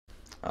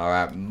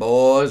Alright,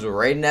 boys, we're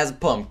raiding as a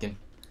pumpkin.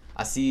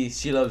 I see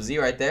She Loves Z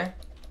right there.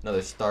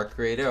 Another star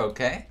creator,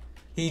 okay.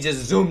 He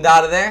just zoomed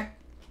out of there.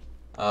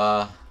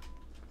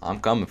 I'm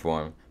coming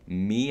for him.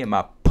 Me and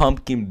my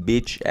pumpkin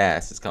bitch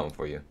ass is coming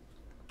for you.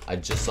 I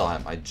just saw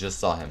him.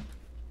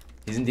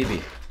 He's in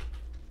DB.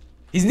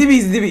 He's in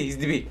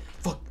DB.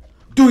 Fuck.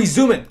 Dude, he's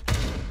zooming.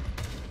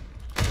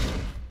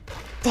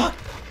 Fuck.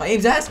 My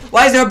aim's ass.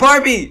 Why is there a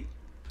Barbie?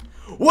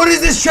 What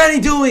is this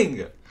tranny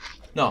doing?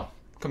 No.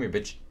 Come here,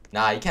 bitch.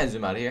 Nah, you can't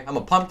zoom out of here. I'm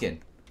a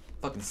pumpkin.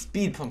 Fucking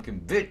speed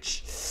pumpkin,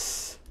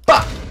 bitch.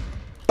 Bah!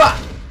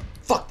 Bah!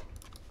 Fuck.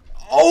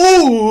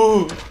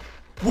 Oh!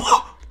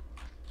 What?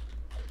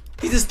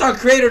 He's a star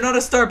creator, not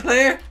a star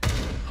player?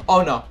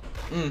 Oh, no.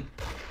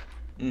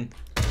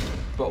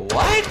 But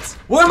what?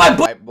 Where am I?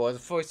 Alright, boys,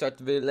 before we start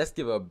the video, let's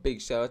give a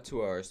big shout out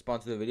to our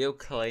sponsor of the video,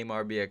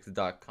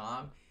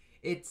 claimrbx.com.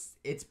 It's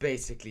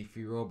basically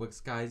free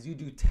Robux, guys. You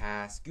do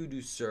tasks, you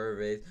do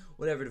surveys,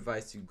 whatever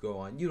device you go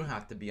on. You don't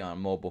have to be on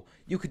mobile.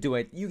 You could do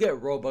it. You get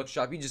Robux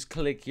shop. You just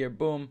click here,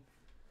 boom.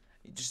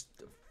 You just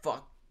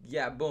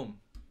yeah, boom.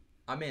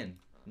 I'm in.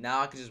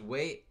 Now I can just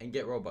wait and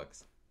get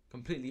Robux,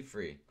 completely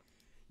free.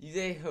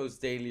 They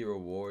host daily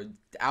rewards,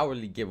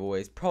 hourly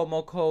giveaways,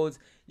 promo codes.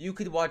 You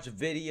could watch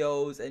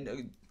videos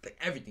and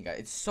everything, guys.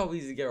 It's so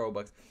easy to get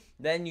Robux.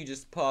 Then you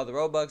just pull out the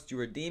Robux, you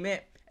redeem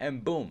it,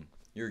 and boom,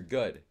 you're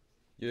good.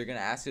 You're gonna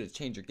ask you to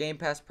change your Game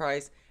Pass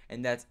price,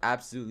 and that's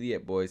absolutely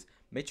it, boys.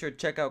 Make sure to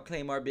check out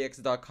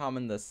claimrbx.com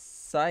in the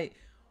site.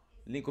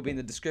 Link will be in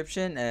the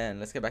description, and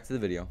let's get back to the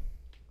video.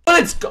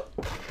 Let's go.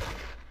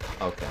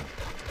 Okay,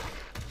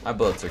 my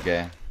bullets are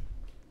gay.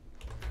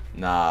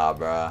 Nah,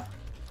 bruh.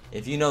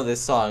 If you know this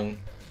song,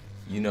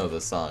 you know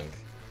the song.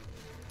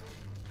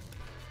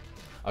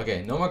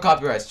 Okay, no more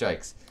copyright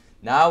strikes.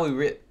 Now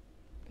what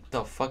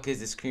the fuck is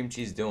this cream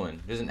cheese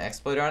doing? There's an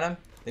exploiter on him?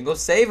 Then go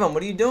save him.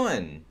 What are you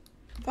doing?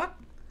 Fuck.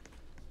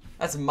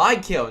 That's my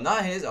kill,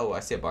 not his. Oh, I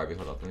see a Barbie.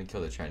 Hold up. Let me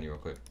kill the tranny real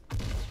quick.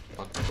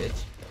 Fuck,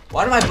 bitch.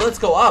 Why do my bullets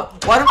go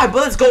up? Why do my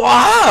bullets go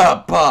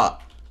up?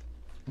 Bitch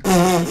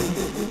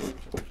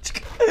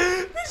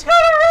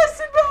got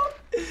arrested, bro.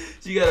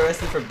 She got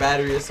arrested for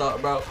battery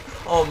assault, bro.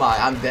 Oh my,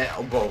 I'm dead.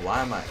 Oh, bro,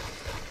 why am I?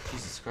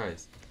 Jesus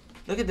Christ.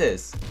 Look at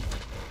this.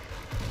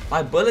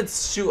 My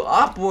bullets shoot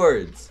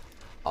upwards.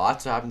 Oh,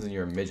 that's what happens when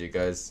you're a midget,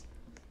 guys.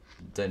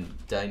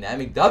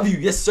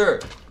 DynamicW, yes, sir.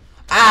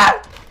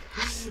 Ah!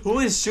 Who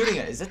is shooting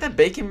at? Is that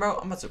bacon, bro?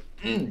 I'm about to.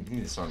 Give me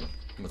this armor.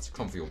 I'm about to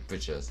come for your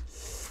bitch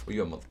ass. Where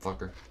you at,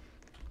 motherfucker?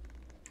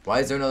 Why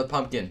is there another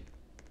pumpkin?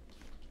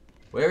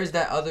 Where is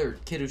that other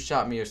kid who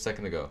shot me a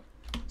second ago?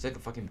 It's like a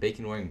fucking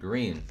bacon wearing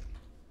green.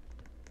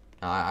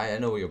 I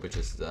know where your bitch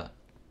is at.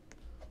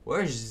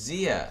 Where's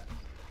Z at?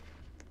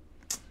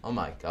 Oh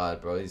my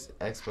god, bro. These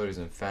exploiters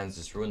and fans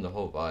just ruined the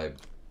whole vibe.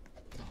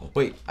 Oh,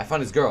 wait, I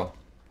found his girl.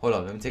 Hold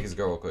up, let me take his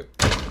girl real quick.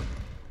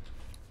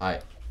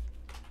 Alright.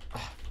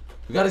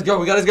 We got his girl.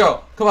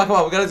 Come on,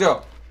 we got his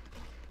girl.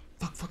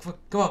 Fuck.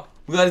 Come on.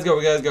 We got his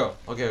girl.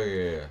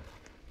 Okay.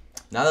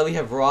 Now that we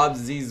have robbed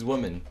Z's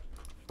woman,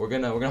 we're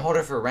gonna hold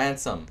her for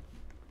ransom.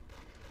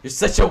 You're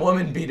such a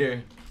woman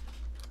beater.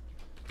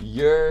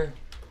 You're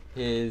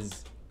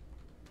his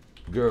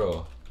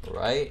girl,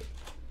 right?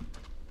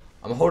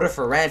 I'm gonna hold her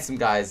for ransom,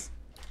 guys.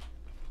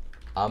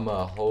 I'm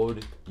gonna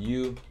hold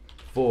you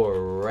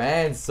for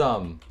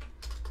ransom.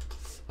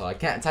 Oh, I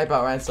can't type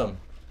out ransom.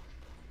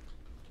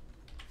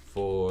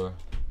 For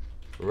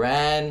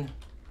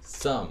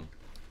ransom.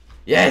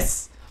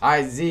 Yes!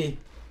 Alright, Z.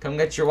 Come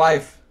get your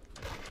wife.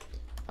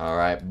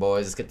 Alright,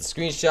 boys. Let's get the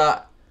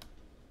screenshot.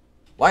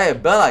 Why a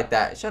bell like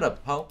that? Shut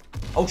up, ho.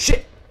 Oh,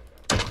 shit.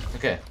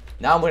 Okay.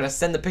 Now I'm gonna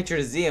send the picture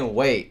to Z and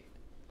wait.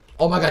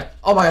 Oh my god.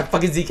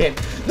 Fucking Z came.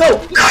 No!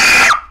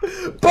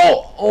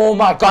 Bro! Oh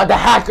my god, the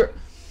hacker.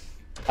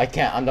 I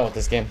can't. I'm done with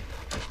this game.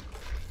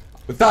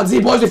 We found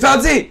Z, boys. We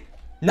found Z!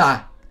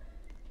 Nah.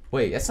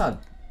 Wait, that's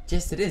not.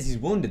 Yes, it is. He's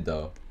wounded,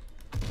 though.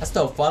 That's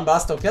still fun, but I'll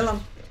still kill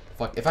him.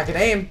 Fuck. If I can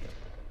aim,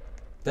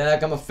 then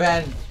like I'm a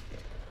fan.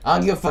 I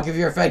don't give a fuck if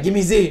you're a fan. Give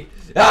me Z.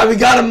 Ah, we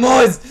got him,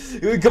 boys.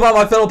 Come on,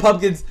 my fellow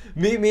pumpkins.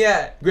 Meet me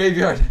at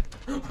graveyard.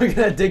 We're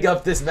gonna dig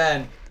up this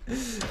man.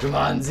 Come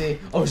on, Z.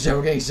 Oh shit,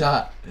 we're getting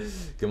shot.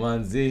 Come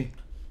on, Z.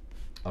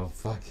 Oh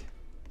fuck.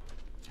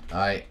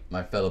 Alright,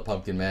 my fellow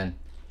pumpkin man.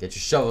 Get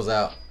your shovels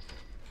out.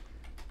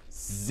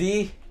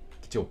 Z,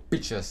 get your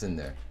bitch ass in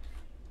there.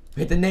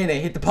 Hit the nene,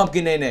 hit the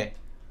pumpkin nene.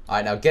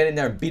 Alright, now get in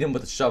there and beat him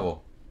with a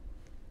shovel.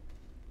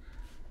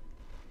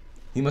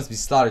 He must be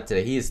slaughtered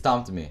today. He has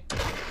stomped me.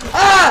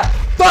 Ah!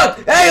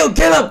 Fuck! Hey, you'll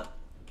kill him!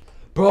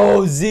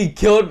 Bro, Z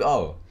killed me.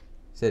 Oh.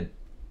 Said.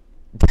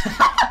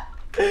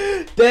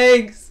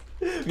 Thanks.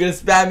 We're gonna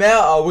spam mail.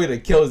 Oh, we're gonna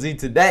kill Z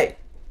today.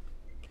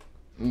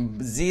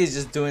 Z is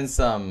just doing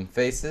some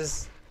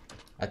faces.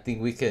 I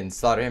think we can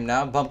slaughter him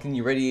now. Pumpkin,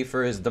 you ready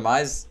for his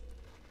demise?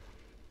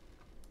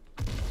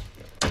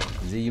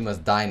 Z, you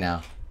must die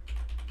now.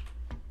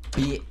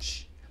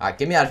 Bitch. Alright,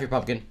 get me out of here,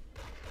 Pumpkin.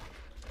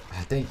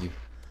 Ah, thank you.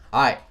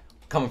 Alright,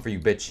 coming for you,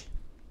 bitch.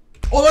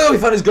 Oh my god, we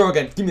found his girl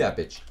again. Give me that,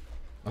 bitch.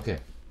 Okay.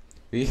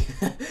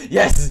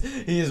 Yes,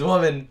 he is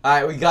woman.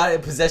 Alright, we got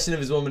it. Possession of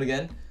his woman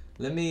again.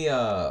 Let me,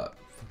 oh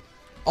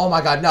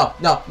my god, no.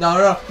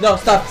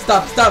 Stop.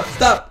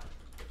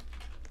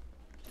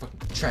 Fucking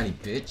tranny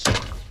bitch.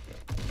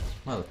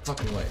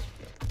 Motherfucking way.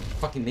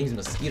 Fucking name's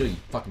Mosquito, you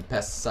fucking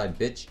pesticide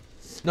bitch.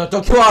 No,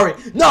 don't kill Ari.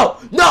 No.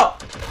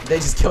 They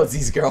just killed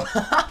Z's girl.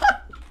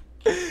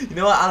 You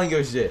know what? I don't give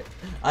a shit.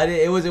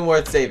 It wasn't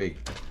worth saving.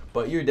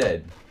 But you're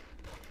dead.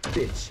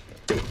 Bitch.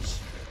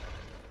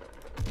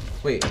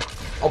 Wait.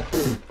 Oh,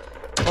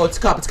 oh, it's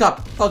a cop.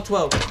 Fuck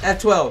 12.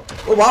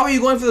 F12. Well, why were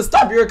you going for the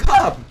stop? You're a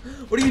cop.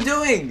 What are you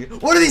doing?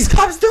 What are these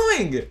cops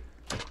doing?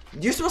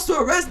 You're supposed to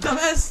arrest,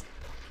 dumbass.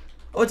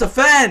 Oh, it's a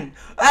fan.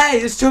 Hey,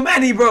 there's too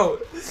many, bro.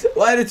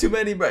 Why are there too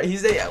many, bro?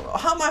 He's a.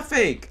 How am I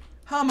fake?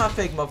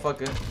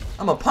 Motherfucker?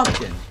 I'm a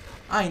pumpkin.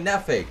 I ain't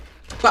that fake.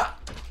 Bah.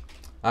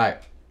 All right.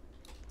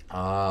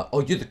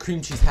 Oh, you're the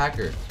cream cheese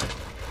hacker.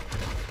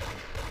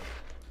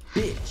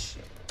 Bitch.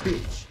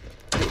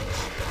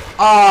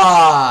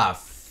 Ah,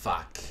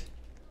 fuck.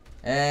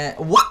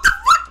 What the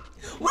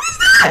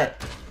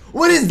fuck?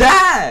 What is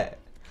that?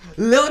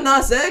 Lil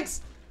Nas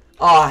X?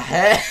 Oh,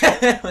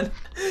 hell.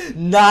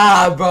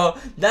 Nah, bro.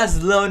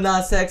 That's Lil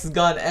Nas X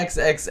gone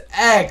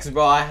XXX,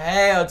 bro.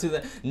 Hell to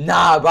the.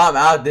 Nah, bro. I'm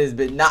out this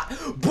bit. Nah.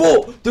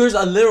 Bro, there's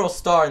a literal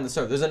star in the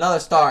server. There's another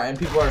star, and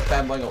people are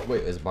fanboying. Oh,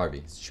 wait, it's Barbie.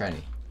 It's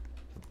trendy.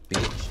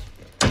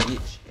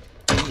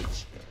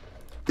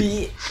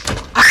 Bitch.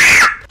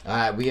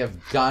 Alright, we have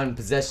gotten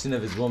possession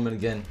of his woman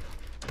again.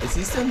 Is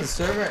he still in the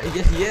server?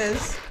 Yes, he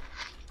is.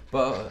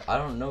 But I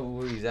don't know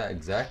where he's at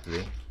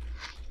exactly.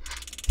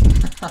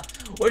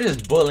 We're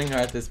just bullying her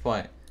at this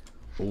point.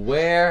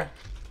 Where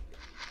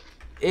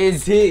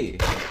is he?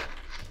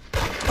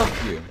 Fuck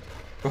you.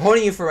 We're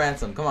holding you for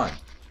ransom. Come on.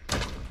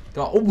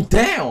 Oh,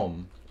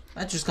 damn.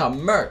 That just got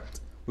murked.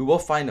 We will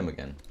find him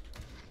again.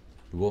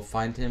 We will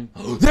find him.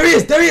 Oh, there he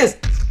is.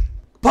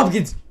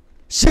 Pumpkins.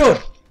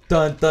 Shield.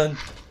 Dun.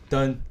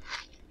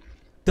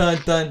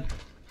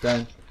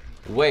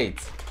 Wait.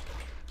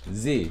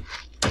 Z.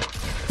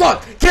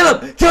 Fuck! Kill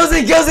him! Kill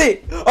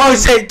Z! Oh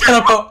shit! Kill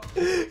him, bro!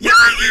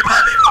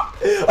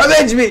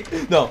 Avenge me!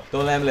 No,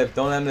 don't let him live.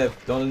 Do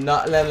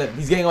not let him live.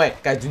 He's getting away.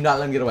 Guys, do not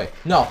let him get away.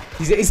 No,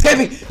 he's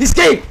escaping! He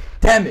escaped!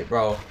 Damn it,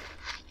 bro.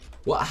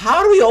 Well,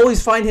 how do we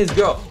always find his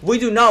girl? We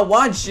do not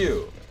want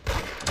you.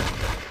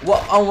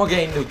 What? Oh, we're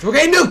getting nuked.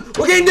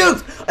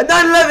 A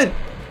 9/11!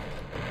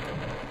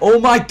 Oh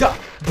my god.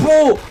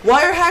 Bro,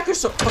 why are hackers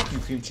so... Fuck you,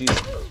 cream cheese.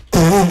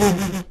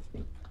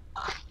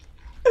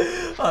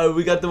 Alright,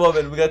 we got the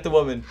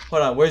woman.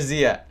 Hold on, where's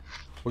Z at?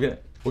 We're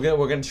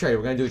gonna trade.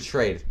 We're gonna do a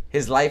trade.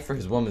 His life for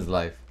his woman's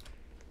life.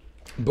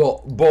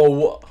 Bro,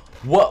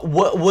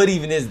 what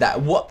even is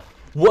that? What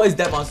is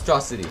that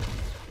monstrosity?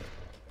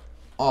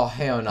 Oh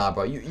hell nah,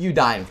 bro. You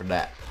dying for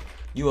that.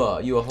 You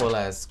a whole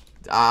ass.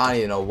 I don't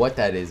even know what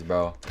that is,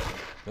 bro.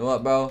 You know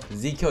what, bro?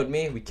 Z killed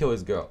me. We kill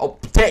his girl. Oh,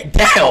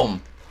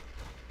 damn.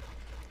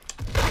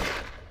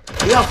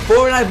 We got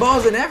 49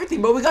 balls and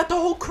everything, but we got the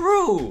whole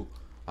crew.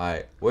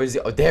 Alright, where is he?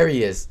 Oh, there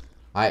he is.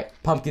 Alright,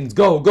 pumpkins,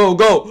 go.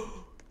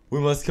 We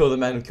must kill the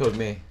man who killed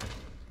me.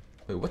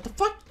 Wait, what the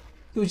fuck?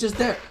 He was just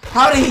there.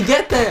 How did he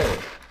get there?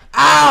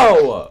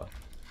 Ow!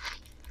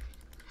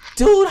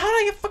 Dude, how did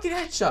I get fucking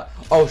headshot?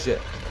 Oh,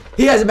 shit.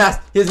 He has a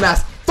mask.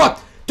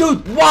 Fuck!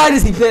 Dude, why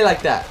does he play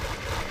like that?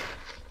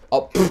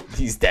 Oh, poof,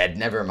 he's dead.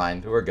 Never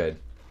mind. We're good.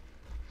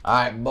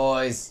 Alright,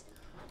 boys.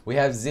 We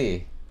have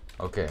Z.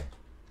 Okay.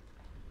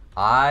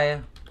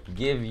 I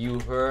give you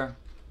her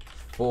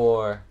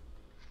for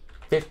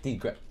 50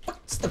 grand.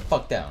 Sit the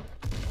fuck down.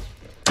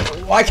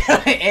 Why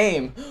can't I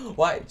aim?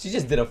 Why? She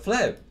just did a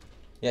flip.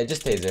 Yeah,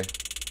 just taser.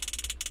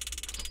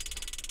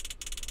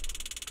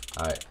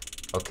 Alright.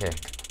 Okay.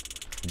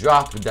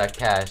 Drop that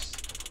cash.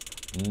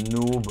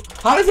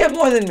 Noob. How does he have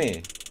more than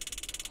me?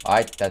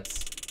 Alright,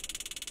 that's...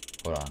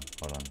 Hold on.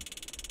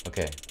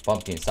 Okay.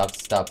 Pumpkin, stop.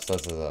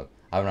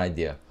 I have an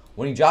idea.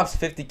 When he drops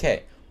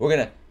 50K, we're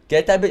gonna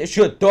get that bitch,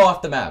 shoot, throw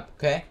off the map,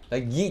 okay?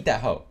 Like, yeet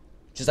that hoe.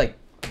 Just like,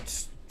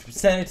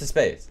 send it to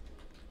space.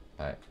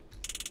 Alright.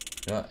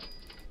 You know what?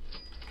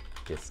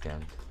 Get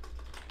scammed.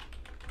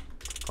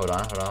 Hold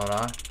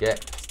on.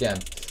 Get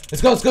scammed.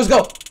 Let's go.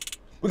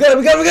 We got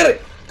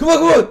it. Come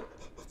on.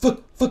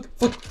 Fuck.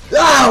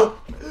 Ow!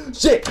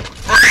 Shit.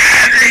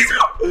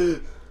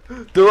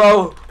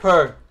 Throw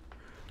her.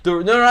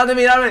 No, not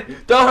me.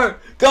 Throw her.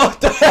 Go.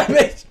 Throw that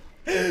bitch.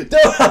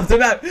 Throw off the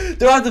map.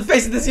 Throw off the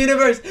face of this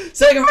universe.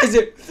 Sacrifice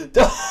her.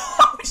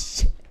 Oh,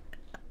 shit.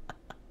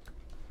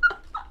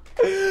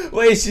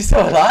 Wait, she's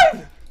still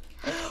alive?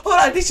 Hold on,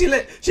 I think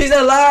she's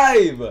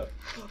alive.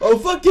 Oh,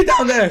 fuck, get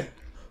down there.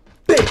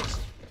 Bitch.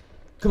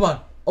 Come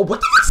on. Oh, what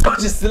the fuck? Someone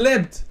just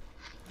slipped.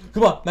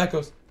 Come on,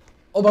 macros.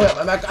 Oh my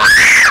god, my macros.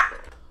 Ah!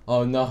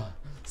 Oh no.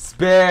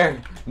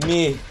 Spare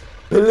me,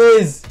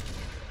 please.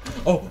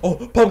 Oh,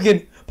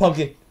 pumpkin.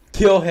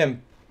 Kill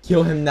him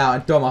now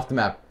and throw him off the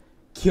map.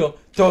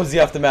 Throw Z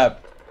off the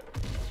map.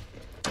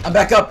 I'm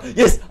back up.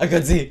 Yes, I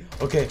got Z.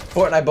 Okay,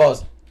 Fortnite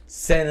balls.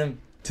 Send him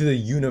to the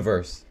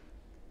universe.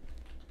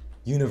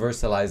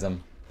 Universalize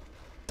him.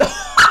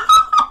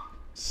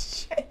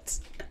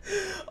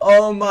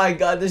 Oh my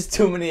god, there's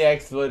too many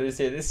exploiters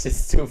here. This is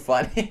just too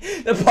funny.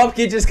 The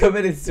pumpkin just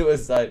committed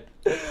suicide.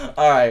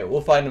 Alright,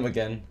 we'll find him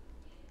again.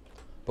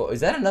 But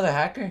is that another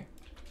hacker?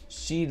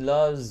 She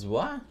loves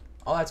what?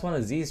 Oh, that's one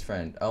of Z's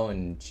friend. Oh,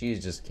 and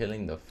she's just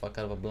killing the fuck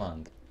out of a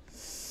blonde.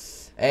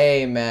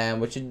 Hey man,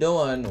 what you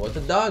doing? What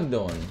the dog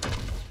doing?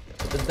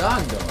 What the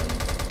dog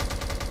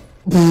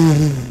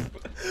doing?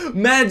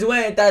 Man's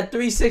way at that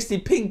 360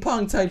 ping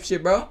pong type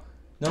shit, bro.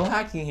 No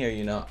hacking here,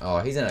 you know. Oh,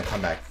 he's gonna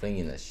come back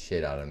flinging the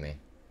shit out of me.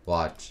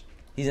 Watch.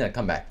 He's gonna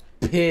come back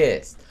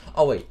pissed.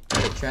 Oh wait,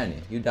 hey,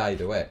 Tranny, you die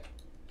either way.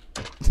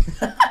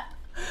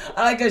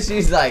 I like how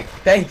she's like,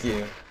 thank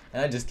you.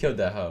 And I just killed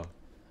that hoe.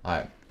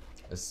 Alright.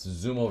 Let's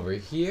zoom over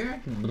here.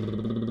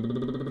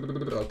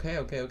 Okay.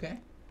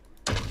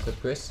 What's up,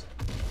 Chris?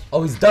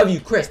 Oh, he's W,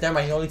 Chris. Never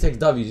mind, he only takes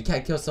W's. You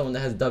can't kill someone that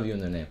has W in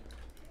their name.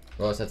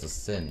 Or else that's a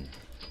sin.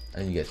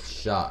 And you get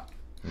shot.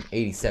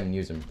 87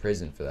 years in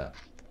prison for that.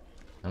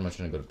 I'm not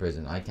trying to go to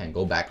prison. I can't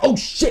go back. Oh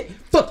shit!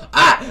 Fuck!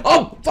 Ah!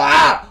 Oh!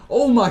 Ah!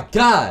 Oh my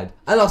god!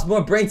 I lost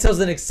more brain cells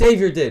than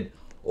Xavier did.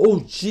 Oh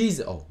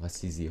jeez! Oh,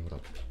 that's easy. Hold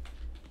up,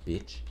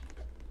 bitch.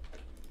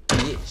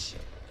 Bitch.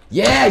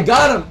 Yeah, I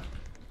got him.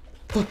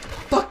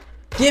 Fuck!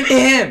 Give me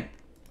him.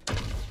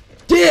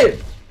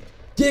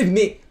 Give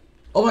me.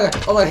 Oh my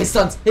god! Oh my god! His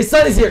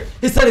son is here.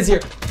 His son is here.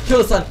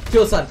 Kill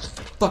the son.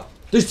 Fuck!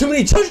 There's too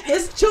many children.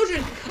 Yes,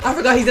 children. I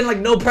forgot he's in like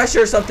no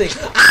pressure or something.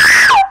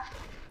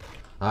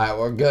 Alright,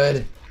 we're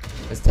good.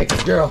 Let's take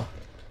this girl.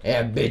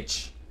 Yeah,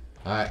 bitch.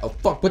 Alright. Oh,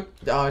 fuck. What?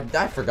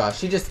 I forgot.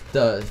 She just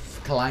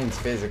collides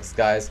physics,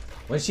 guys.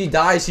 When she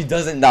dies, she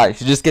doesn't die.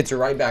 She just gets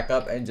right back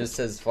up and just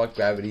says, fuck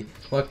gravity.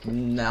 Fuck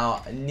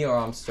now, Neil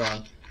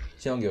Armstrong.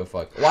 She don't give a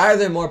fuck. Why are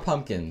there more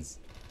pumpkins?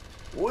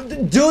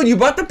 Dude, you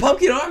brought the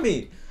pumpkin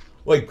army.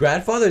 Wait,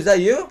 grandfather, is that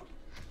you?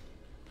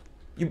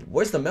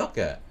 Where's the milk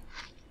at?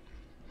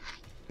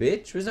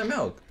 Bitch, where's the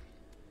milk?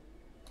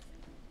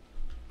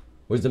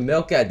 Where's the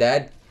milk at,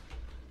 Dad?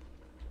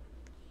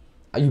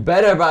 You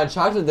better about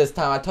chocolate this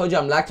time. I told you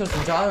I'm lactose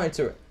intolerant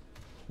to it.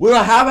 We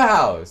don't have a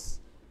house.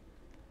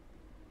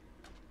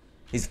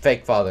 He's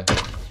fake, father.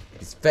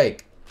 He's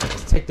fake.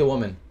 Let's take the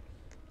woman.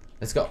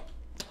 Let's go.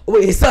 Oh,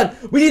 wait, his son.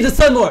 We need the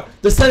son more.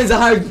 The son is a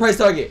higher price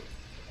target.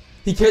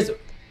 He cares.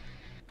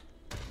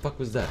 Fuck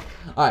was that?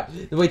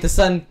 Alright, wait, the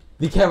son.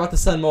 We care about the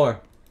son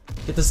more.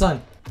 Get the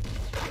son.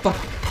 Fuck.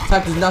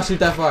 Attack does not shoot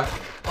that far.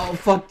 Oh,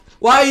 fuck.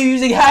 Why are you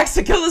using hacks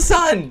to kill the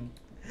son?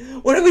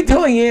 What are we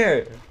doing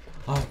here?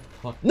 Oh.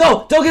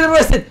 No! Don't get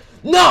arrested!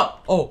 No!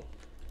 Oh.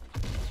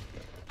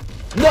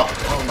 No!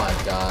 Oh my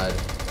god.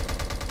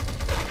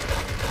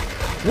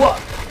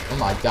 What? Oh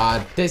my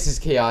god. This is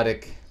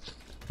chaotic.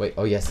 Wait.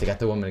 Oh yes, they got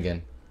the woman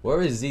again.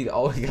 Where is Z?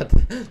 Oh,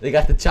 they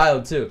got the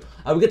child too.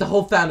 We get the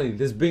whole family.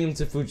 Let's bring him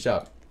to food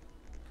shop.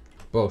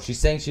 Bro, she's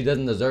saying she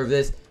doesn't deserve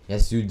this.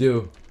 Yes, you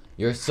do.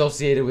 You're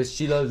associated with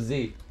She Loves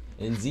Z.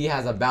 And Z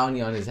has a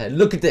bounty on his head.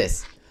 Look at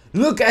this.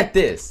 Look at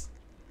this.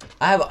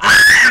 I have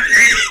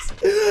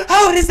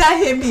how does that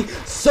hit me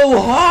so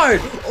hard?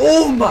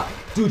 Oh my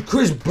dude,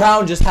 Chris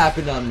Brown just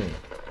happened on me.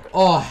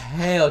 Oh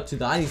hell to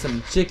the I need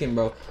some chicken,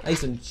 bro. I need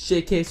some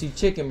shit KFC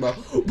chicken, bro.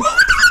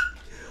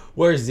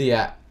 Where's Z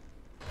at?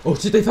 Oh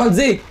shit, they found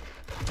Z.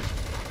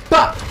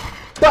 Bah!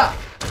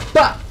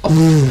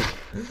 Oh.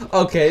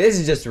 Okay, this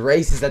is just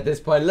racist at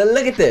this point.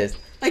 Look at this.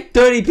 Like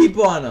 30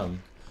 people on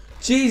him.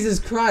 Jesus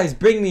Christ,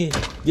 bring me.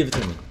 Give it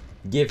to me.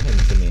 Give him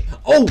to me.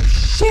 Oh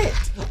shit!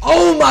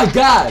 Oh my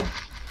god!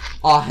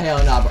 Oh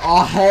hell nah, bro.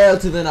 Oh hell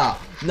to the nah.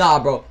 Nah,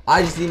 bro.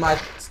 I just need my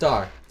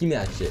star. Give me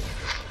that shit.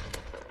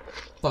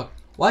 Fuck.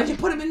 Why'd you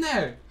put him in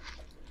there?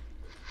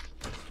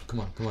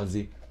 Come on,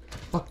 Z.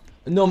 Fuck.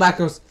 No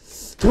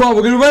macros. Come on,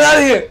 we're gonna run out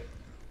of here.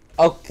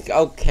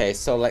 Okay.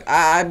 So like,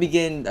 I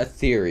begin a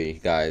theory,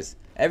 guys.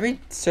 Every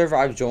server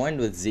I've joined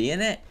with Z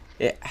in it,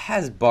 it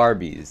has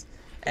Barbies,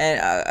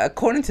 and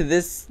according to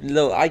this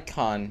little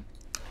icon,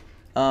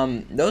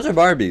 those are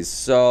Barbies.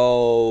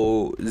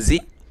 So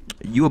Z,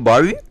 you a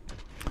Barbie?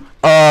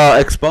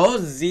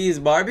 Exposed Z's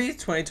Barbie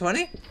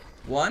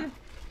 2021.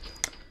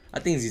 I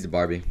think Z's a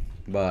Barbie,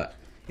 but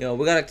you know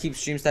we gotta keep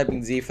stream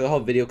sniping Z for the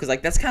whole video, cause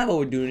like that's kind of what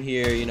we're doing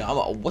here. You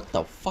know, what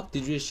the fuck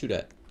did you just shoot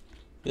at?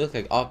 You look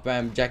like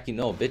off-brand Jackie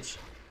No, bitch.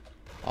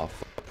 Oh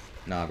fuck.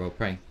 Nah, bro.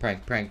 Prank.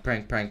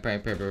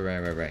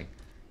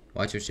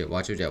 Watch your shit.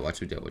 Watch your jet. Oh, what's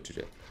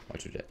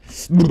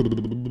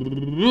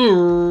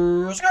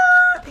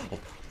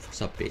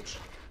up, bitch?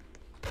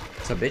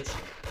 What's up, bitch?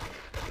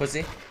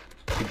 Pussy.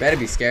 You better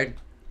be scared.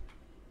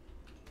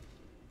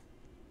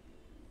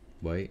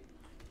 Wait.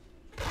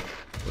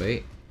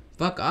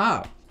 Fuck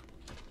up.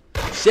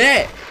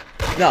 Shit.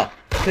 No.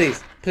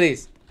 Please.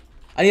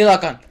 I need a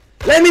lock on.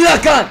 Let me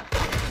lock on.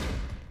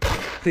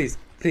 Please.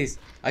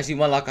 I see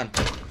one lock on.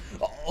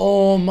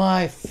 Oh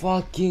my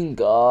fucking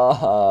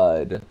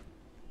god.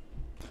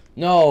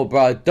 No,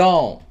 bro,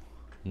 don't.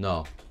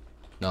 No,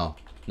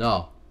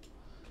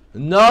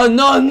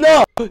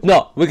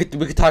 we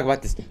could talk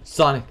about this.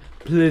 Sonic,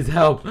 please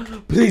help.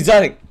 Please,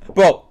 Sonic.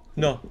 Bro,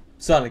 no.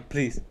 Sonic,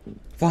 please.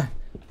 Fine.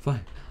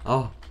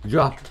 Oh,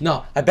 drop.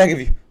 No, I beg of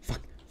you.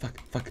 Fuck.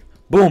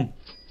 Boom.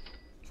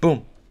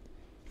 Boom.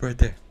 Right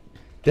there.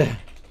 There.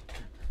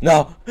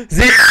 No.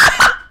 Zero.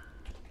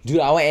 Dude,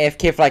 I went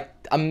AFK for like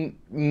a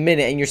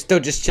minute and you're still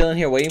just chilling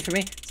here waiting for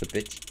me? It's a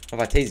bitch.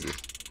 What if I tase you?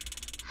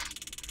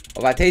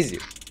 What if I tase you?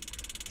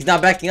 He's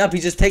not backing up.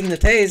 He's just taking the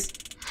tase.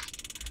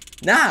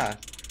 Nah.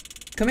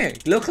 Come here.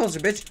 A little closer,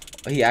 bitch.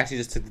 Oh, he actually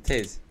just took the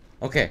tase.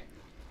 Okay.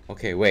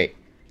 Okay, wait.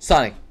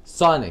 Sonic.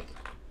 Sonic.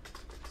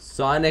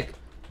 Sonic.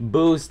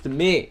 Boost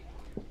me.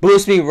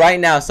 Boost me right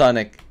now,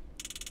 Sonic.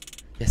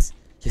 Yes.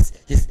 Yes.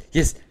 Yes.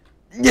 Yes.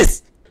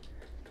 Yes.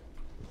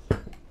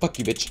 Fuck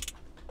you, bitch.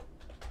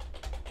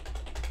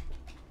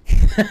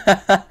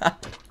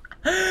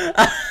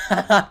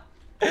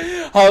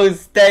 Oh,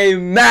 stay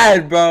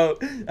mad, bro.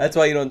 That's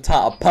why you don't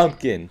taunt a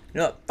pumpkin. You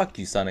know what? Fuck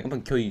you, Sonic. I'm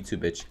gonna kill you too,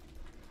 bitch.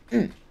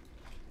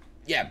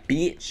 Yeah,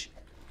 bitch.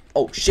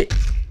 Oh, shit.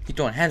 He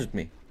throwing hands with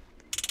me.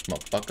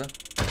 Motherfucker.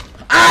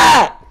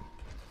 Ah!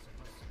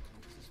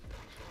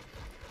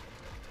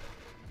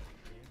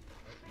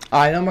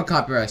 Alright, no more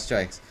copyright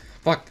strikes.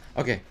 Fuck.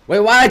 Okay. Wait,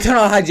 why did I turn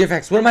on high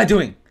GFX? What am I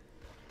doing?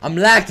 I'm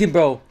lacking,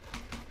 bro.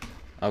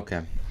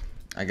 Okay.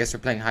 I guess we're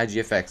playing high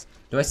GFX.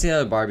 Do I see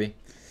another Barbie?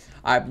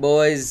 Alright,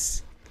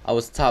 boys. I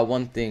was taught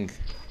one thing.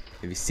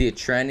 If you see a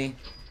tranny,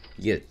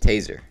 you get a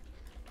taser.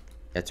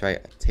 That's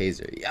right, a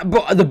taser. Yeah,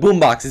 bro, the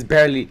boombox is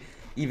barely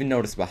even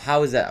noticeable.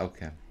 How is that?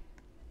 Okay.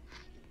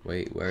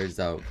 Wait, where is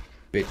that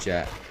bitch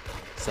at?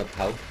 Sup,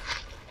 how?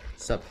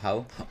 Sup,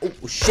 how?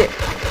 Oh, shit.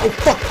 Oh,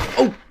 fuck.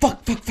 Oh,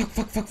 fuck, fuck, fuck,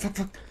 fuck, fuck, fuck,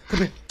 fuck. Come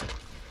here.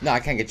 No, I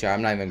can't get you.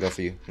 I'm not even gonna go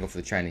for you. I'm gonna go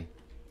for the tranny.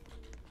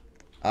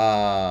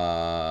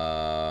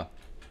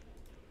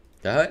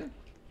 The hood?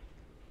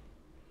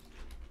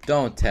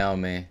 Don't tell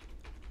me.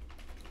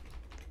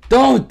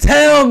 Don't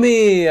tell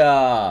me!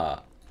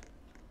 Don't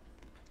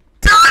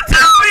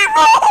tell me,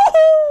 bro!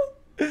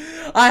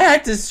 I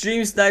had to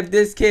stream snipe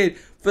this kid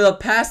for the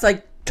past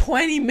like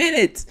 20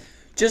 minutes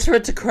just for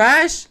it to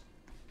crash?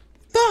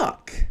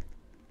 Fuck!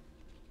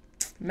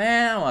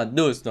 Man, I don't want to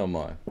do this no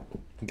more.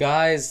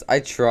 Guys, I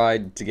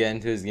tried to get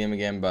into this game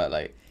again, but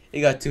like, it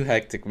got too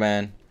hectic,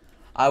 man.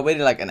 I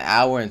waited like an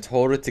hour in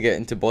total to get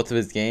into both of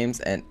his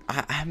games, and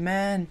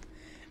man,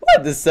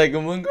 what the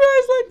second one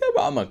crashed like that,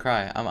 bro? I'm gonna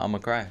cry. I'm gonna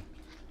cry.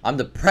 I'm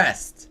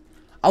depressed.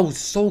 I was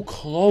so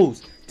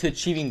close to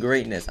achieving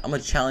greatness. I'm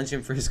gonna challenge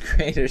him for his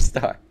creator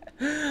star.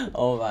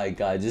 Oh my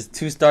god, just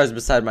 2 stars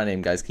beside my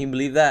name, guys. Can you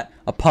believe that?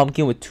 A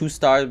pumpkin with 2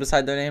 stars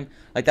beside their name?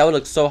 Like, that would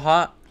look so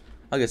hot.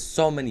 I'll get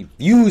so many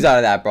views out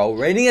of that, bro.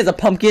 Rating as a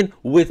pumpkin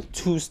with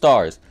 2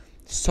 stars.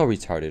 So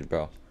retarded,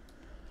 bro.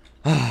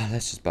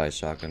 Let's just buy a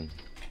shotgun.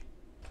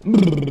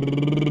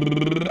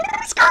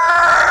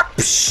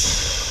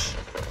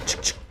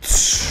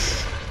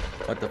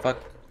 What the fuck?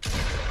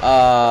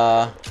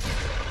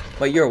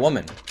 Wait, you're a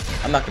woman.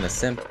 I'm not gonna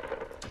simp.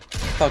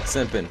 Fuck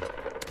simping.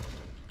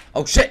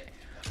 Oh shit.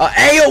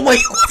 Ayo, wait,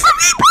 you going for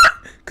me, bro?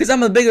 Cause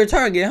I'm a bigger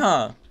target,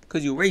 huh?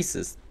 Cause you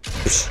racist.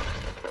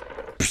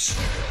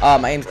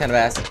 My aim's kind of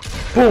ass.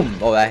 Boom.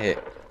 Oh, that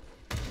hit.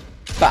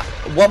 But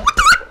what?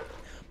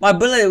 My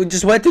bullet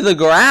just went to the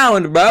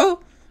ground,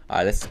 bro.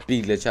 Alright, let's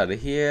speed glitch out of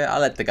here.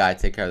 I'll let the guy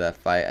take care of that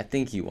fight. I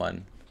think he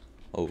won.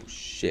 Oh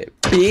shit.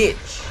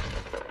 Bitch.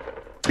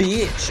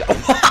 Bitch.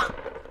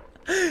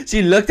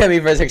 She looked at me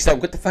for a second. She's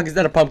like, what the fuck, is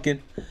that a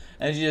pumpkin?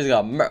 And she just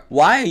got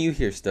why are you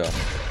here still? I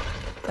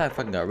thought I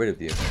fucking got rid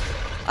of you.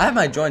 I have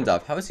my joins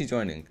off. How is he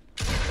joining?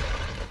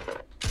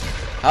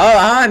 Oh,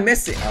 I'm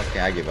missing.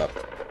 Okay, I give up.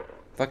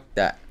 Fuck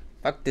that.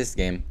 Fuck this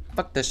game.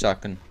 Fuck the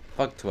shotgun.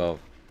 Fuck 12.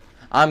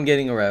 I'm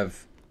getting a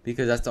rev.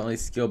 Because that's the only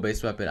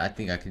skill-based weapon I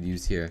think I could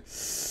use here.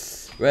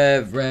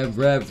 Rev.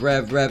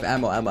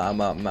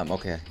 Ammo.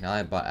 Okay, now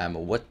I bought ammo.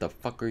 What the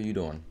fuck are you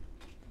doing?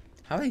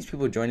 How are these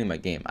people joining my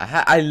game?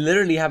 I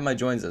literally have my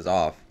joins as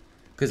off.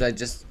 Because I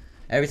just...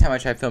 Every time I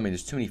try filming,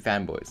 there's too many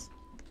fanboys.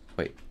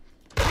 Wait.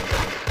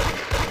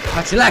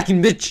 Got you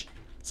lacking, bitch!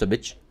 So,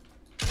 bitch.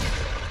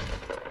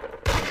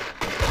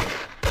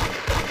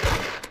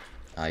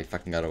 Ah, you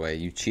fucking got away.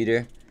 You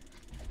cheater.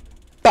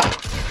 Bah!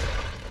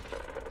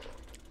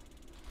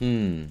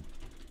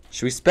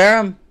 Should we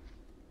spare him?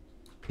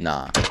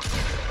 Nah.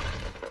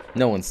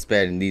 No one's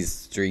spared in these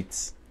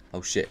streets.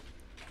 Oh shit.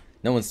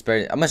 No one's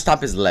spared. I'm gonna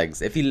stop his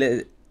legs. If he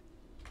like,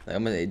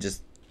 I'm gonna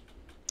just.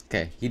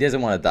 Okay, he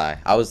doesn't want to die.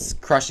 I was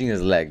crushing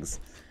his legs,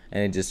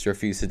 and it just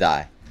refused to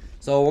die.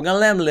 So we're gonna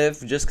let him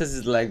live just because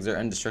his legs are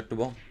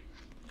indestructible.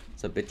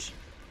 So bitch.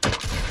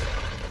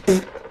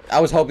 I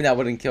was hoping that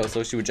wouldn't kill,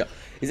 so she would jump.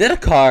 Is that a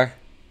car?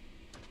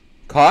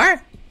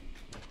 Car?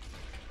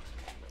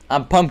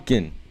 I'm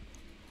pumpkin.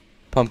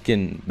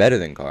 Pumpkin better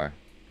than car.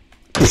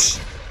 Get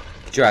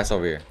your ass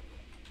over here.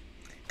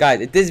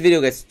 Guys, if this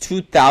video gets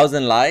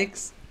 2,000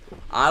 likes,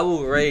 I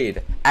will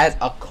raid as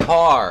a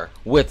car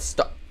with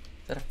stuff.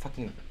 Is that a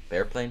fucking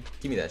airplane?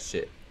 Give me that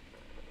shit.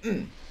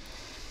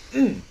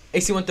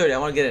 AC-130, I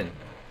want to get in.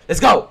 Let's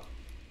go.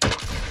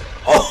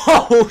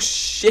 Oh,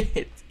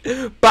 shit.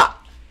 Bah.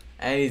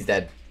 And he's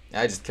dead.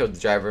 I just killed the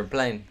driver of the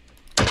plane.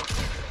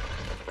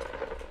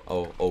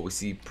 Oh, we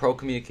see pro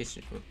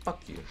communication.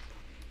 Fuck you.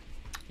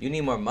 You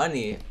need more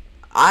money.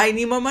 I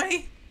need more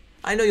money?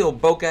 I know your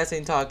broke ass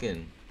ain't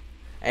talking.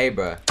 Hey,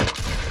 bro.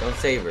 Don't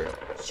save her.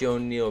 She'll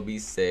need to be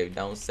saved.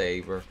 Don't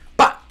save her.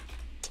 But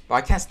I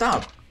can't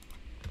stop.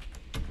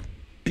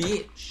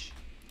 Bitch.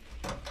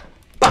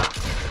 Bah!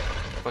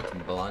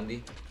 Fucking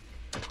blondie.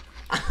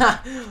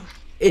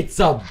 It's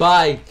a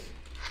bike.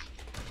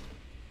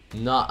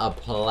 Not a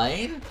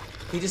plane?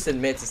 He just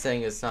admits to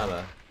saying it's not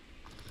a...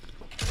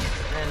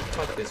 Man,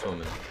 fuck this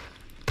woman.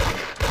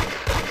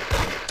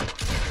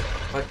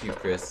 Fuck you,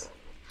 Chris.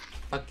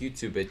 Fuck you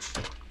too, bitch.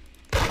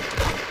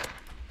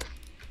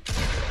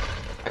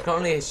 I can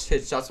only hit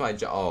shots with my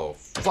jaw. Oh,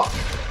 fuck.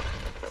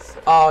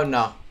 Oh,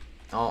 no.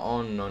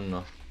 Oh, no,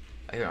 no.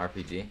 I hear an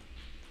RPG.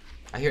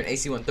 I hear an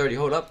AC-130.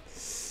 Hold up.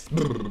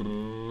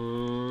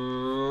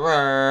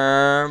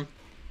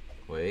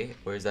 Wait,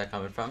 where's that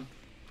coming from?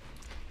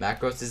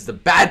 Macros, this is the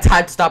bad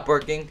time to stop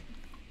working.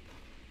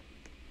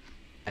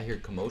 I hear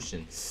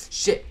commotion.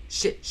 Shit.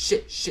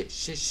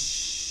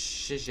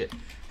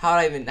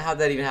 How'd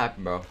that even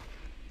happen, bro?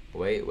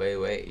 Wait.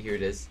 Here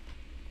it is.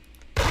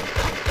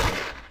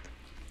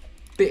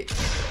 Bitch.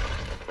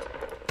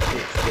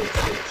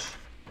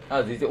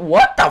 Oh,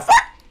 what the fuck?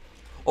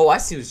 Oh, I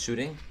see who's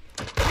shooting.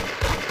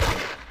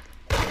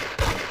 I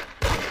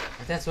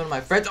think that's one of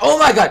my friends. Oh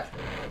my god!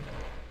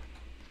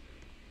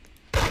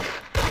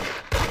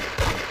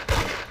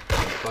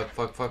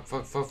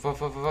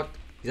 Fuck.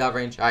 He's out of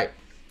range. Alright.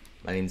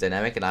 My name's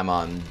Dynamic and I'm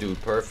on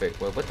Dude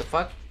Perfect. Wait, what the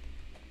fuck?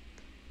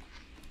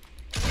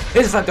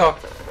 Here's the front door.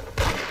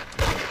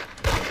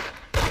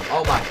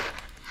 Oh my.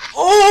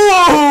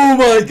 Oh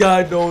my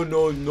god. No.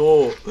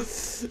 No.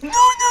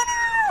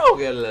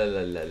 Okay,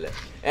 la.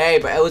 Hey,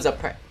 but it was a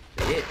prank.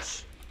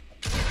 Bitch.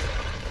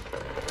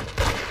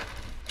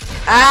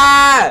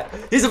 Ah!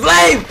 He's a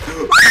flame!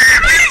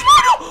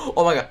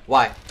 Oh my god.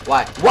 Why?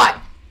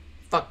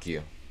 Fuck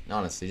you.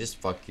 Honestly, just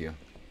fuck you.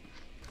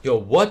 Yo,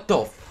 what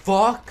the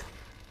fuck?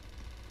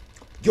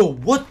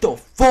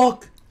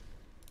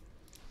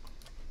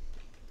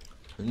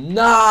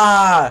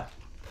 Nah!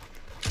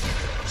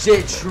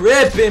 Shit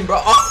tripping,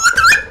 bro.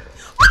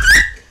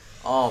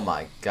 Oh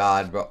my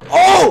god, bro.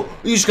 Oh!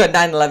 You just got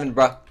 9/11,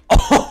 bro.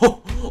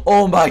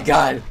 Oh my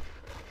god.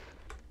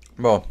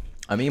 Bro,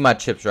 I'm eating my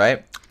chips,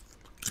 right?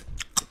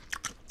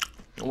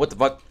 What the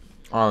fuck?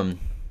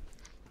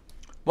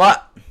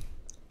 What?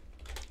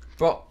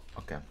 Bro,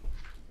 okay.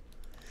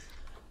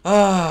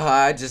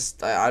 I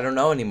don't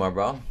know anymore,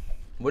 bro.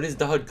 What does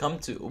the hood come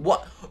to?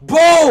 What?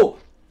 Bro!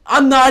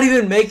 I'm not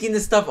even making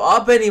this stuff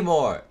up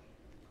anymore.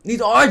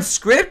 These aren't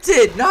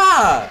scripted.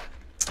 Nah.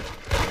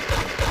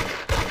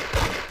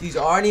 These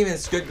aren't even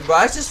scripted,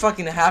 bro. It's just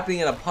fucking happening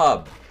in a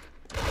pub.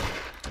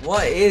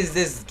 What is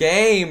this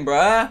game,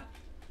 bruh?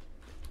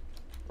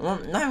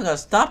 I'm not even gonna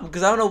stop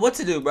because I don't know what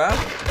to do, bruh.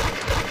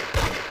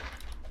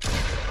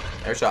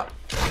 Air shot.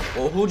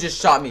 Well, who just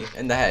shot me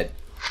in the head?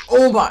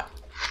 Oh my.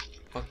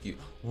 Fuck you.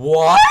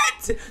 What?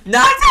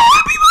 Not a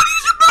happy mod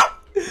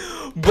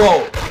user,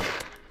 bro.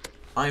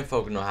 I ain't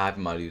fucking no happy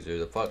mod user.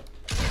 The fuck?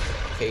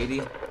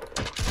 Katie?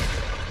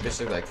 Bitch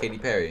look like Katy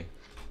Perry.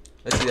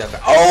 Let's see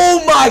that.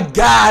 Oh my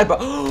god, bro.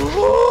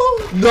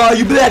 No,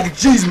 you be like a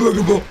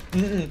cheeseburger, bro.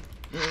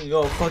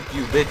 Yo, fuck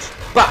you, bitch.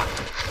 Bah.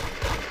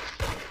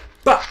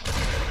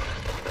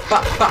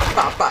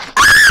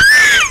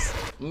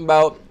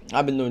 Bro,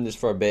 I've been doing this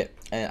for a bit,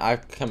 and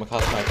I've come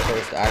across my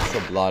first actual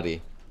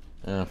bloody.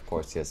 And of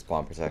course, he has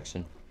spawn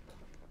protection.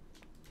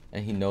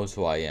 And he knows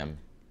who I am.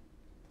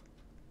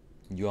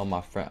 You are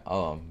my friend.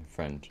 Oh, I'm a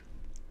friend.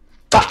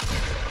 Bah!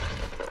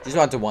 Just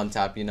want to one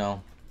tap, you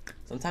know.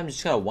 Sometimes you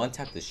just gotta one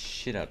tap the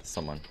shit out of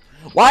someone.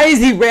 Why is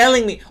he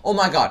railing me? Oh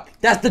my god,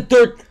 that's the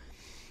third.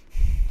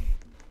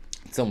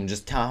 Someone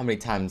just count how many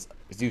times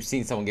you've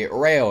seen someone get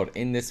railed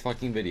in this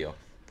fucking video.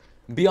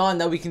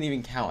 Beyond that, we can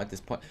even count at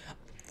this point.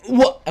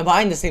 What? Am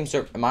I in the same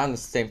server? Am I on the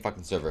same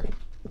fucking server?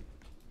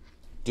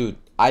 Dude,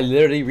 I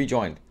literally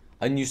rejoined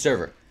a new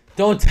server.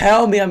 Don't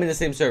tell me I'm in the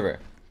same server.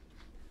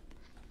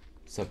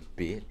 What's up,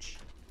 bitch?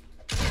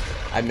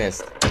 I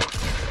missed.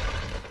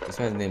 This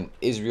man's name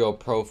Israel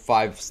Pro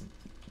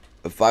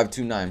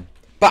 529.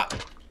 Bah!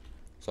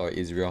 Sorry,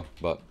 Israel,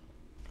 but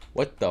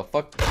what the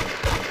fuck?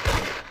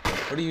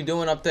 What are you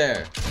doing up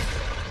there?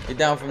 Get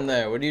down from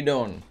there. What are you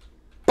doing?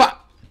 Bah!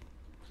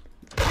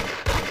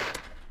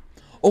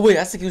 Oh wait,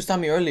 that's the kid who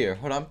stopped me earlier.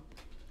 Hold on.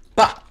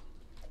 Bah!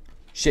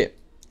 Shit.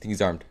 I think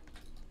he's armed.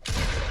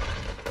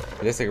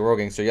 He looks like a rogue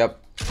gangster. Yep.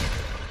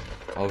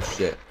 Oh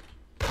shit.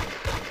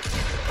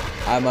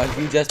 I'm a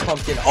huge ass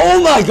pumpkin.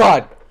 Oh my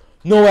god!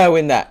 No way I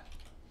win that.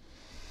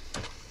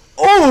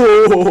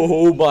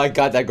 Oh my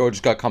god, that girl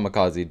just got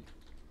kamikazed.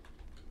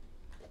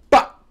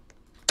 Bah!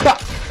 Bah!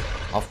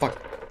 Oh fuck.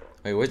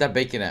 Wait, where's that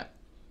bacon at?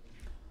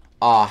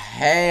 Oh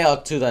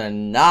hell to the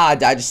nah.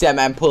 I just see that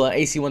man pull an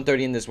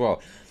AC-130 in this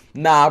world.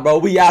 Nah, bro,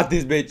 we out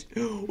this bitch.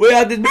 We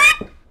out this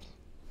bitch.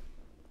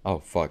 Oh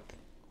fuck.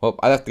 Well,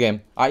 I left the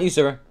game. Alright, new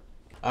server.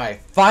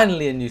 Alright,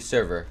 finally a new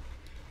server.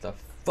 The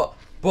fuck,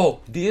 bro?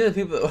 These are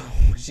the people.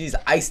 She's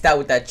iced out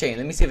with that chain.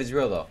 Let me see if it's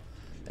real though.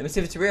 Let me see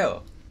if it's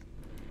real.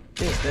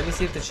 Bitch, let me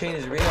see if the chain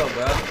is real,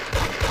 bro.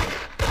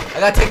 I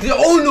gotta take this.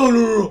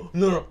 Oh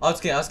no. I was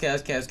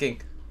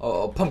kidding.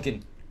 Oh,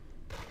 pumpkin.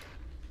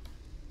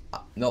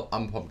 Nope,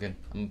 I'm a pumpkin.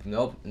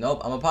 Nope,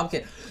 I'm a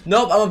pumpkin.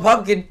 Nope, I'm a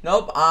pumpkin.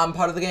 Nope, I'm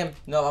part of the game.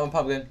 Nope, I'm a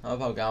pumpkin. I'm a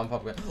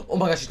pumpkin. Oh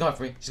my god, she's coming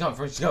for me. She's coming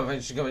for me.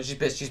 She's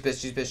pissed. She's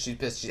pissed.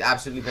 She's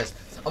absolutely pissed.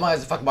 Oh my god,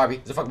 it's a fucking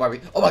Barbie.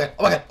 Oh my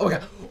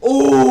god.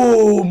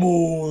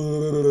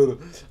 Oh,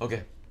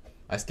 okay.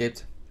 I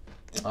escaped.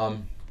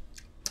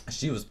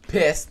 She was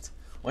pissed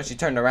when she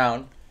turned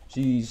around.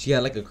 She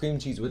had like a cream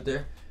cheese with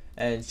her,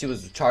 and she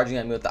was charging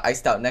at me with the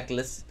iced out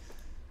necklace.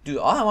 Dude,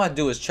 all I want to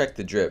do is check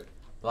the drip.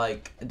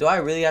 Like, do I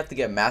really have to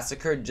get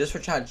massacred just for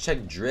trying to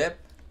check drip?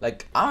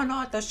 Like, I don't know.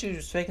 I thought she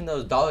was faking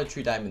those Dollar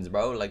Tree diamonds,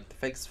 bro. Like,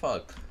 fake as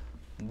fuck.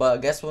 But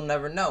I guess we'll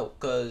never know,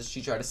 because she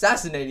tried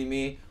assassinating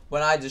me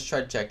when I just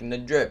tried checking the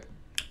drip.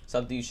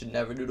 Something you should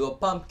never do to a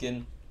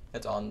pumpkin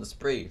that's on the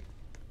spree.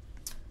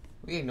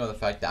 We ignore the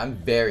fact that I'm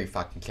very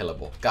fucking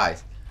killable.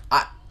 Guys,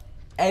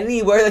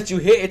 anywhere that you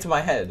hit, it's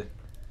my head.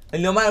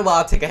 And no matter what,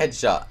 I'll take a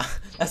headshot.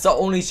 That's the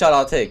only shot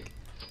I'll take.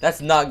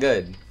 That's not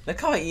good. Look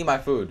how I eat my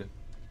food.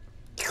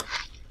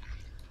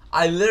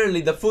 I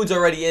literally, the food's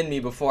already in me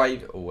before I...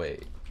 Oh,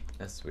 wait.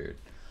 That's weird.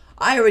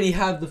 I already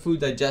have the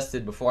food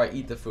digested before I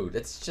eat the food.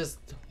 It's just...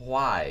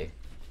 Why?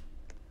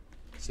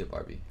 See a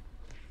Barbie.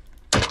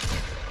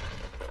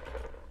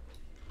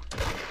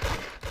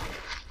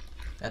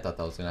 I thought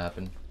that was gonna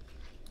happen.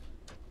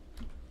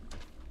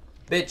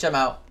 Bitch, I'm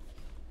out.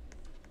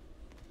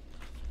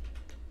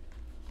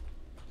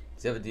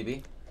 Does he have a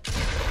DB?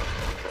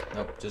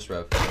 Nope, just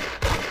Rev.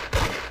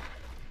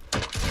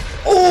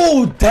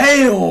 Oh,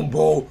 damn,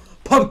 bro.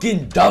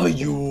 Pumpkin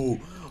W.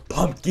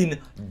 Pumpkin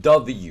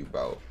W,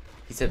 bro.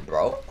 He said,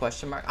 bro?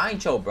 Question mark. I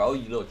ain't your bro,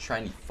 you little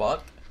tranny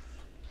fuck.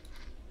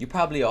 You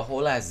probably a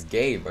whole ass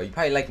gay, bro. You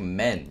probably like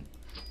men.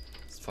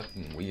 It's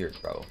fucking weird,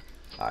 bro.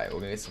 Alright,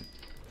 we're gonna get some...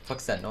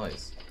 Fuck's that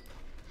noise?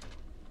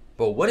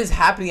 Bro, what is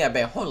happening at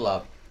Bang? Hold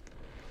up.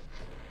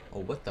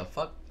 Oh, what the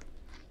fuck?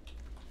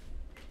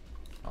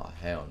 Oh,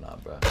 hell nah,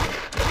 bro.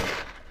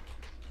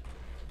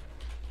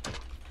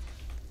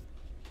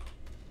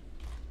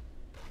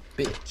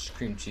 Bitch,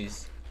 cream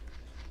cheese.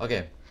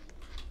 Okay.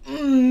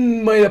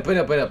 Wait up.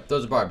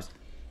 Those are barbs.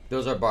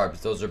 Those are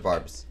barbs.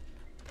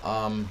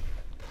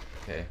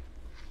 Okay.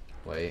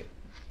 Wait.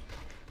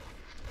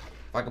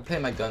 If I can play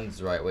my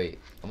guns right, wait.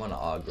 I want an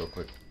AUG real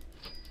quick.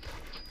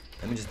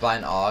 Let me just buy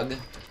an AUG.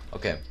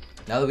 Okay.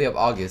 Now that we have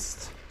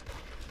August,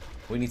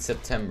 we need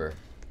September.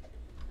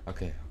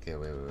 Okay,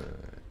 wait.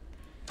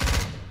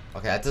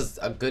 Okay, that does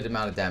a good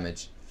amount of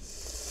damage.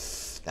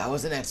 That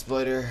was an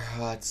exploiter.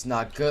 Oh, it's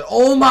not good.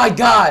 Oh my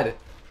god!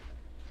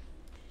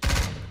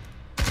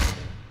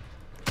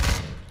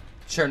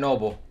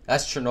 Chernobyl.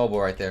 That's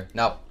Chernobyl right there.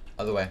 No,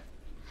 other way.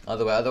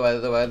 Other way.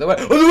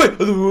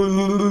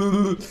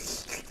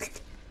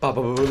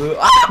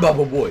 Ah,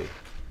 Baba boy.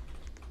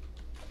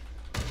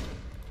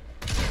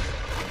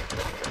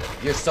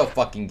 You're so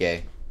fucking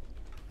gay.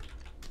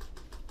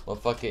 Well,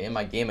 fuck it. In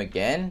my game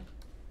again?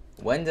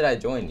 When did I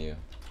join you?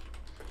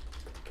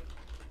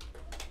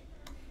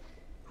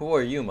 Who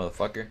are you,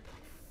 motherfucker?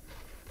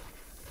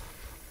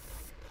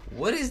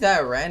 What is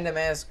that random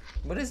ass...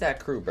 What is that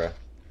crew, bro?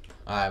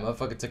 Alright,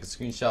 motherfucker took a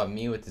screenshot of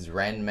me with this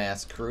random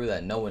ass crew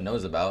that no one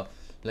knows about.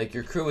 Like,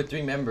 your crew with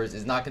 3 members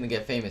is not gonna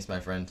get famous, my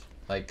friend.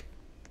 Like,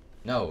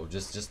 no,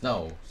 just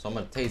no. So I'm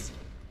gonna taste you.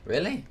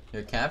 Really?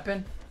 You're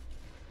camping?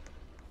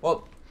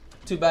 Well,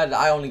 too bad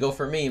I only go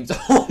for memes.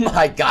 Oh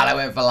my god, I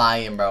went for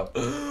lion, bro.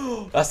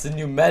 That's the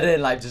new meta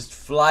in life. Just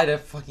fly to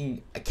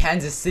fucking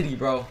Kansas City,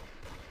 bro.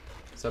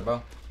 What's up,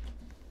 bro?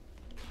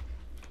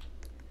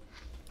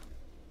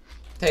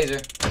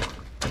 Taser.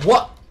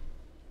 What?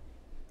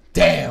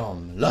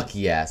 Damn,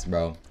 lucky ass,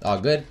 bro.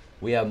 All good?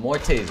 We have more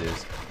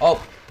tasers.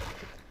 Oh,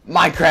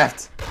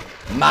 Minecraft.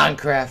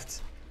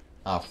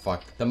 Oh,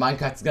 fuck. The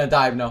Minecraft's gonna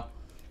die. No.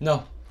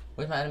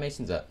 Where's my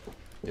animations at?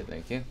 Good,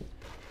 thank you.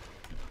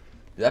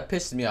 That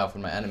pisses me off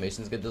when my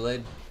animations get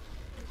delayed.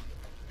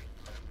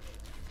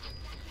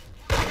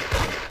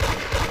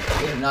 It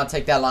did not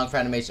take that long for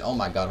animation. Oh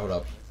my god, hold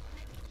up.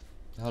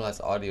 The hell,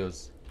 that's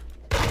audios.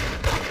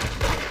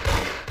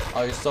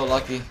 Oh, you're so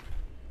lucky.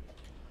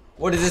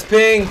 What is this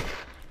ping?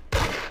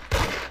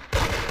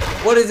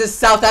 What is this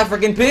South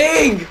African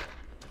ping?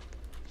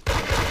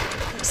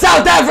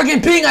 South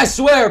African ping, I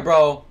swear,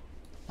 bro.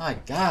 My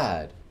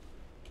god.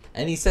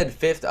 And he said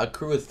a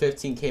crew with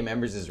 15k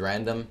members is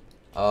random.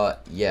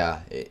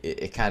 Yeah,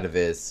 it kind of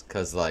is.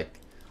 Because, like,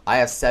 I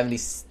have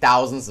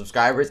 70,000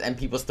 subscribers and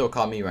people still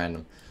call me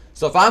random.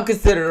 So if I'm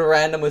considered a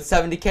random with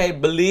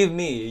 70k, believe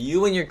me,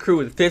 you and your crew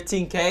with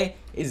 15k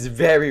is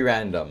very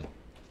random.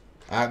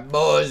 Alright,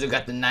 boys, we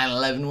got the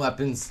 911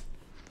 weapons.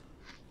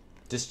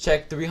 Just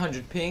check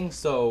 300 ping,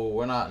 so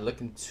we're not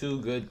looking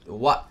too good.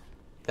 What?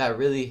 That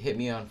really hit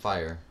me on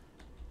fire.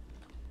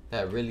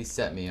 That really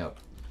set me up.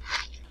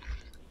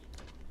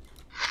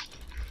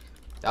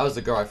 That was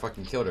the girl I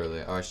fucking killed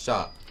earlier, or I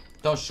shot.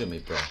 Don't shoot me,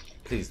 bro.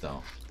 Please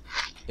don't.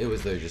 It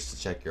was there just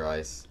to check your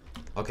eyes.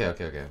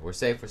 Okay. We're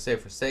safe.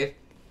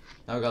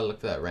 Now we gotta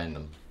look for that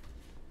random.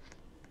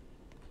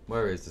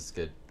 Where is this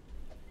kid?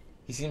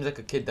 He seems like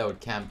a kid that would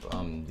camp,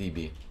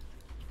 DB.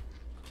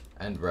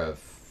 and Rev.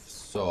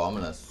 So I'm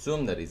gonna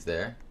assume that he's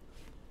there,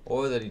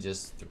 or that he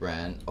just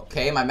ran.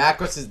 Okay, my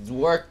macros is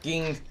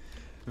working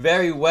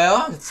very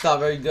well. It's not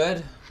very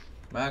good.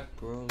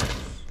 Macros.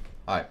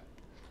 All right,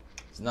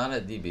 it's not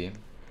at DB.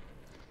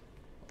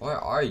 Where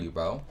are you,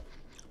 bro?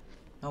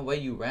 No way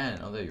you ran.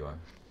 Oh, there you are.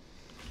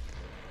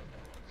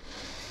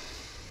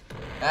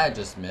 That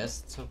just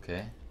missed. It's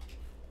okay.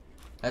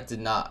 That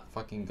did not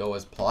fucking go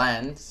as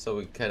planned, so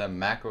we cut a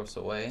macros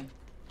away.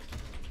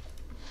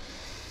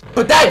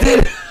 But that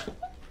did!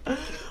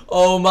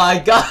 Oh my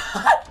god!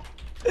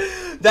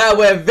 That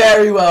went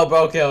very well,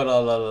 bro. Okay, hold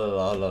on.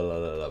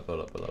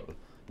 Hold up.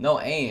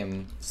 No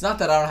aim. It's not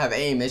that I don't have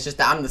aim, it's just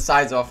that I'm the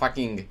size of a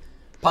fucking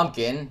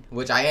pumpkin,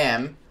 which I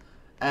am.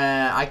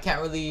 I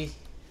can't really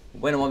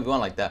win a 1v1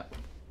 like that.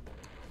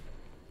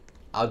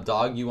 I'll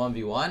dog you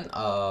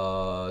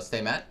 1v1.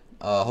 Stay mad.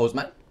 Hose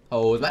man.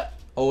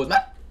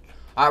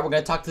 Alright, we're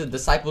gonna talk to the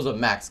disciples of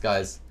Max,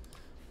 guys.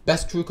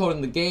 Best crew code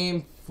in the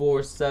game,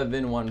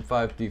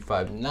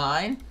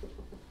 4715359.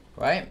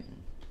 Right?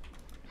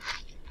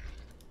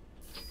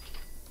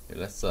 Here,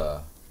 let's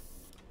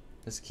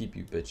keep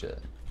you bitch at.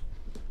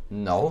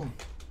 No.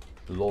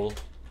 Lol.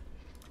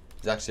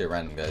 It's actually a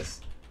random,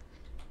 guys.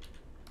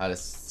 Alright,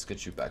 let's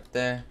get you back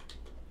there.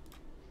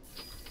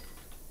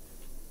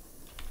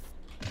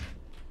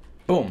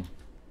 Boom.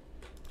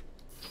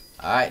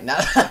 Alright, now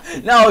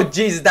no,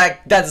 Jesus,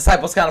 that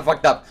disciple's kinda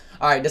fucked up.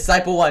 Alright,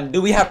 disciple 1,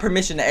 do we have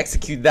permission to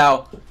execute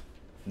thou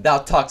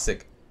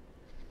toxic?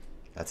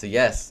 That's a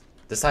yes.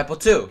 Disciple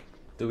 2,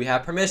 do we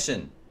have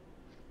permission?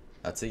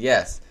 That's a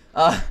yes.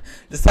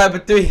 Disciple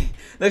 3,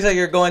 looks like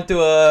you're going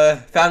through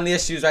family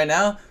issues right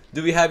now.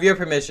 Do we have your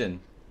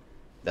permission?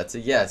 That's a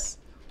yes.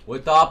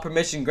 With all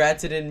permission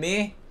granted in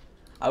me,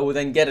 I will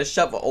then get a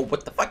shovel. Oh,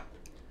 what the fuck?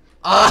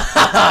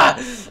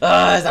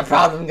 That's a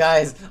problem,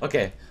 guys.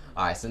 Okay.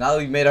 Alright, so now that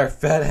we've made our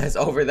fat ass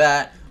over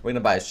that, we're gonna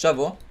buy a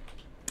shovel.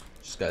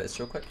 Just got this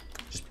real quick.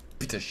 Just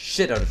beat the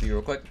shit out of you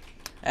real quick.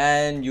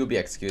 And you'll be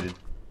executed.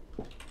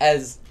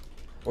 As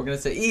we're gonna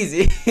say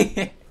easy.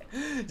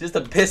 Just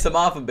to piss him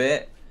off a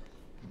bit.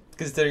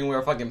 Considering we're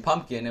a fucking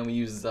pumpkin and we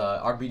use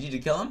RPG to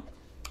kill him.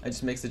 It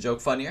just makes the joke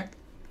funnier.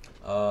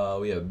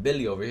 We have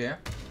Billy over here.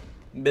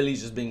 Billy's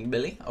just being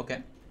Billy.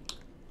 Okay.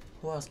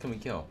 Who else can we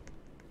kill?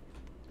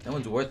 No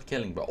one's worth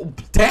killing, bro. Oh,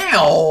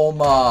 damn!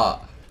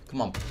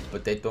 Come on,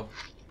 potato.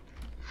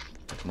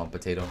 Come on,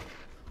 potato.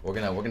 We're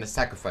gonna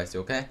sacrifice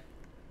you, okay?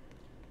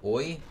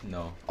 Oi?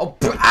 No. Oh,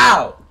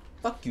 ow!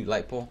 Fuck you,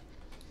 light pole.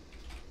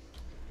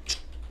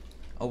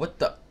 Oh, what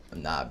the?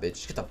 Nah,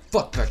 bitch. Get the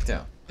fuck back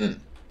down.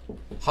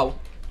 How?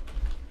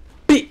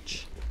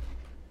 Bitch!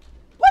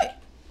 What?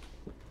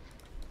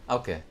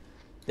 Okay.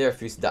 There are a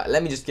few.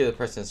 Let me just give the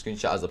person a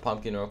screenshot as a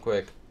pumpkin real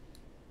quick.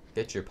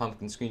 Get your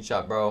pumpkin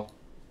screenshot, bro.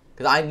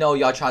 Because I know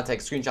y'all trying to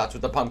take screenshots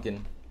with the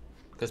pumpkin.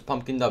 Because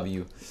pumpkin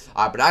W.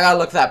 Alright, but I gotta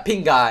look for that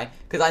pink guy.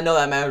 Because I know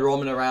that man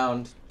roaming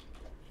around.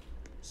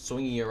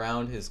 Swinging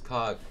around his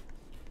cock.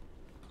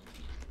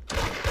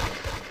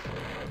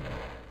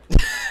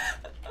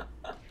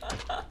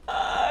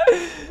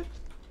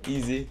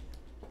 Easy.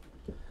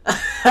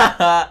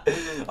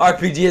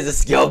 RPG is a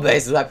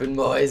skill-based weapon,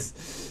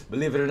 boys.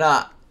 Believe it or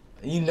not.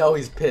 You know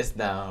he's pissed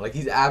now. Like,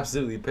 he's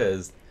absolutely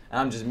pissed. And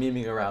I'm just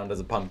memeing around as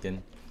a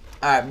pumpkin.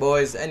 Alright,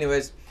 boys.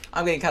 Anyways,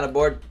 I'm getting kind of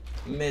bored.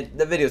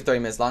 The video is 30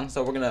 minutes long,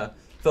 so we're gonna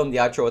film the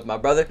outro with my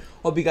brother.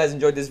 Hope you guys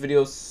enjoyed this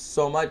video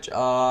so much.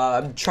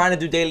 I'm trying to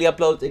do daily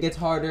uploads. It gets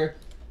harder.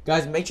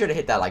 Guys, make sure to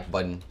hit that like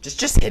button.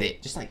 Just hit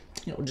it. Just like,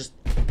 you know, just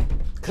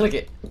click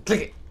it.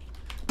 Click it.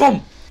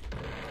 Boom!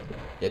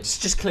 Yeah,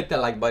 just click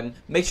that like button.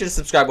 Make sure to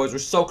subscribe, boys. We're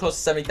so close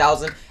to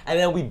 70,000. And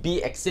then we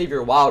beat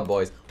Xavier Wild,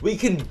 boys. We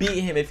can beat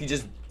him if you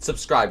just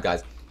subscribe,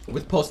 guys.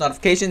 With post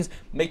notifications,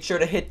 make sure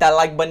to hit that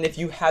like button if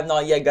you have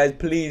not yet, guys,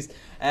 please.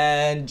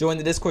 And join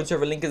the Discord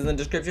server. Link is in the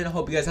description. I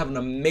hope you guys have an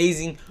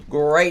amazing,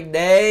 great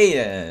day.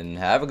 And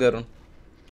have a good one.